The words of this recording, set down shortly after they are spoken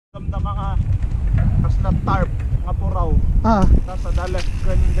tamdam mga kasna tarp nga puraw. Ah, Tapos sa dalas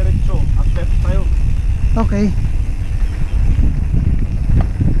kan diretso, akit tayo. okay.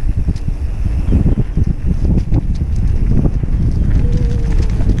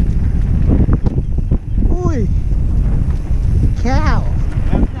 Uy. Cow.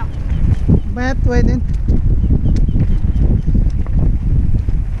 Bayat pwede.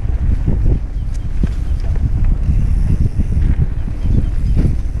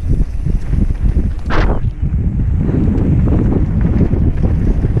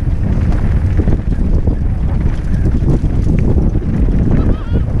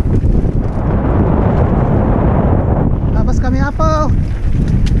 Kami apo.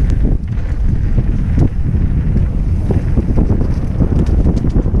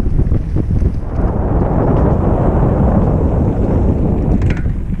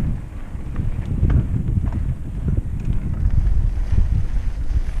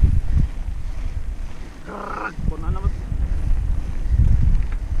 Kuna naman.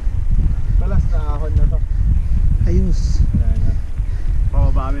 Balas na ahon na to. Ayos.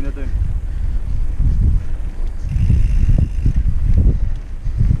 Pababa kami na to eh.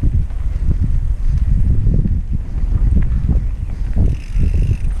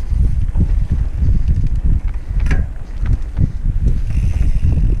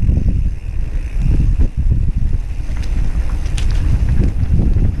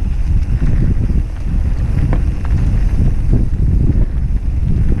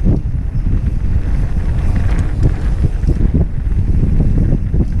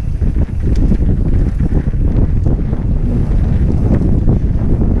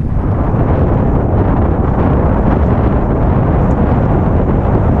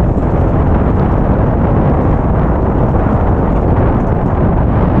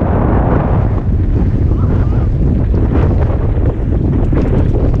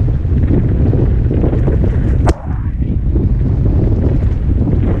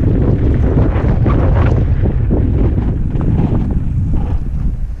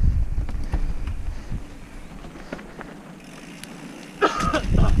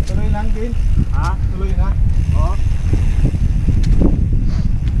 Ha? Tuloy na? Oo.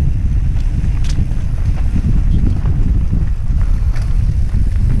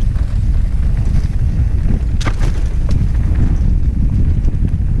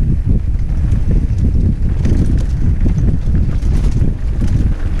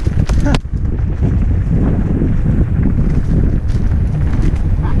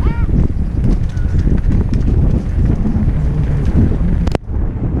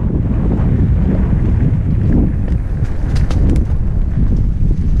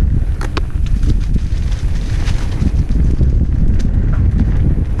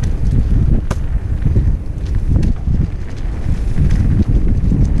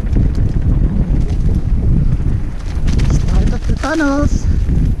 Tunnels.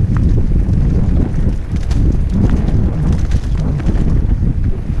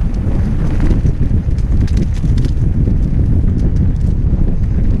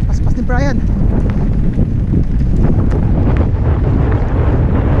 Paspas ni Brian.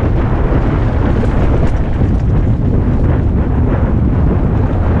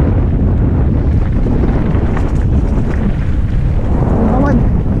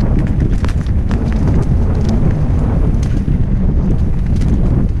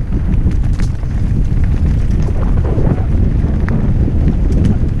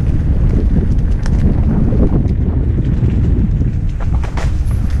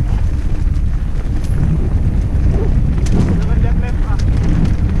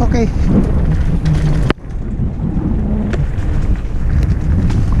 Okay.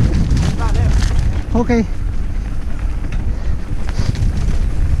 Okay.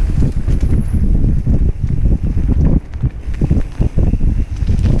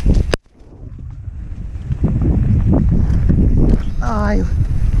 Ay.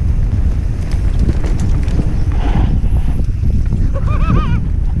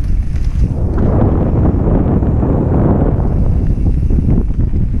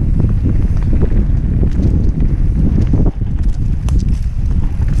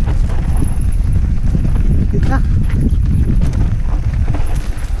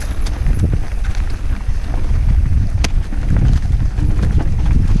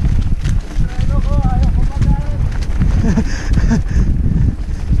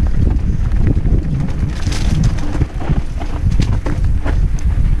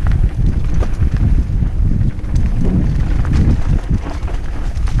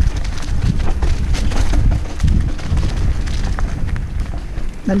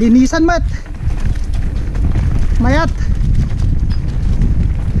 Nalinisan mat. Mayat.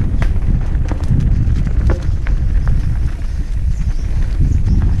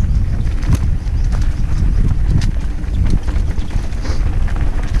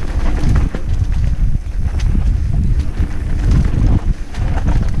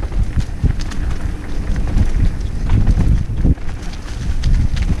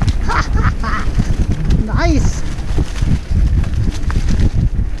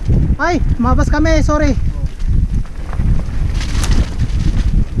 Bayabas kami, sorry.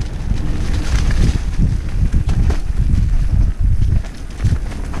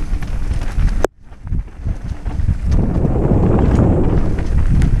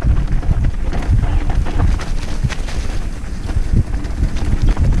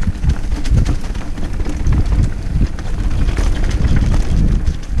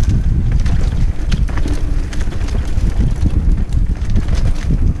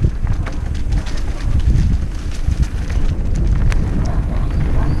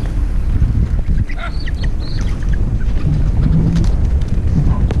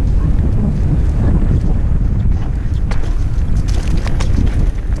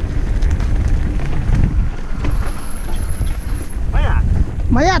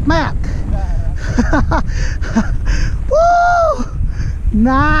 Mayat, mayat. Woo!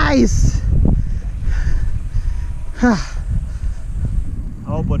 Nice.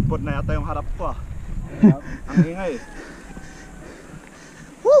 Oo, put na yata yung harap ko ah. Ang ingay.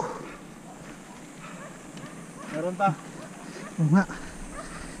 Woo! Meron ta. Oo nga.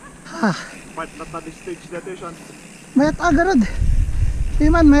 Part na ta di stage detention. Mayat agarad. Di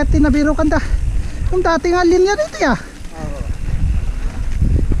man, mayat tinabiro kanta. Yung dating linya dito ya. Oo.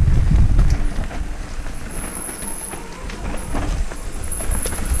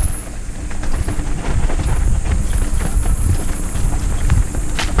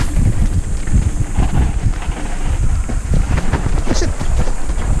 Shit.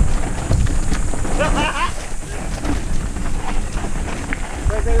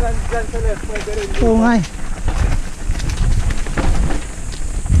 Pwede lang dyan sa left, pwede rin dito. Oo nga eh.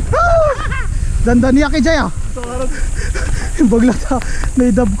 Dandan niya kay Jaya. Ito nga rin. Bagla sa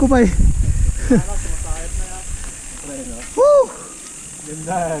naidab ko pa eh. Sumasakit na yan. Pre, no? Woo!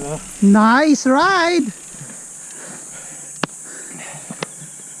 Ganda, no? Nice ride.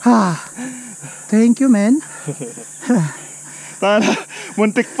 Thank you, man. Tana,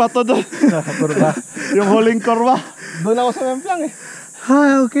 muntik pa to doon. Kurba. Yung huling kurba. Doon ako sa Memplang eh.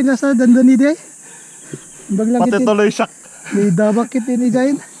 Okay na sa dandan ni Jay. Bagla Pati kitin. tuloy shock. Naidabak kitin ni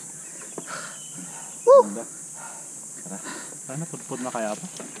Jay. Woo! Sana putput na kaya pa.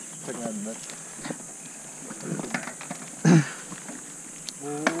 Saganda.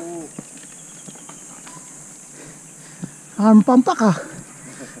 Oh. Arm pump pa ka.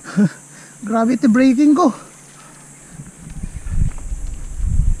 Gravity braking ko.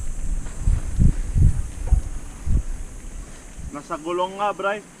 Nasa gulong nga,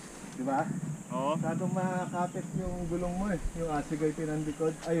 Bray. Di ba? Oo. Masyadong makakapit yung gulong mo eh. Yung asigay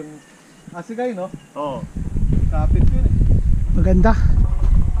pinandikod. Ay, yung asigay, no? Oo. Kapit yun eh. Maganda.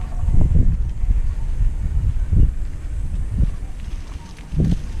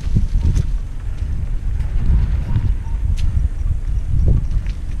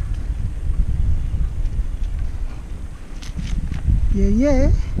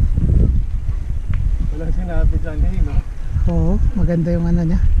 Yeah. Walang sinabi dyan eh, no? Oo, maganda yung ano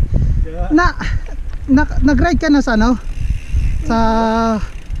niya. Kaya, Nag-ride ka na sa ano? Sa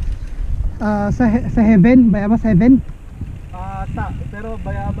Heaven, Bayabas Heaven? pero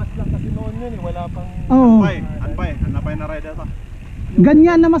Bayabas lang kasi noon yun eh. Wala pang... Oo. Anpay na ride ito.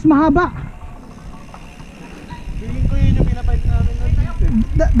 Ganyan na mas mahaba. Feeling ko yun yung pinapait namin ng dito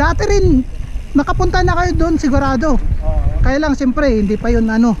eh. Dati rin, nakapunta na kayo doon sigurado. Oo. Kaya lang siyempre, hindi pa yun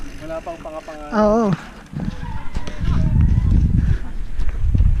ano. Wala pang pangapangan. Oo.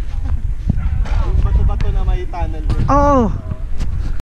 Yung bato-bato na may tunnel. Oo.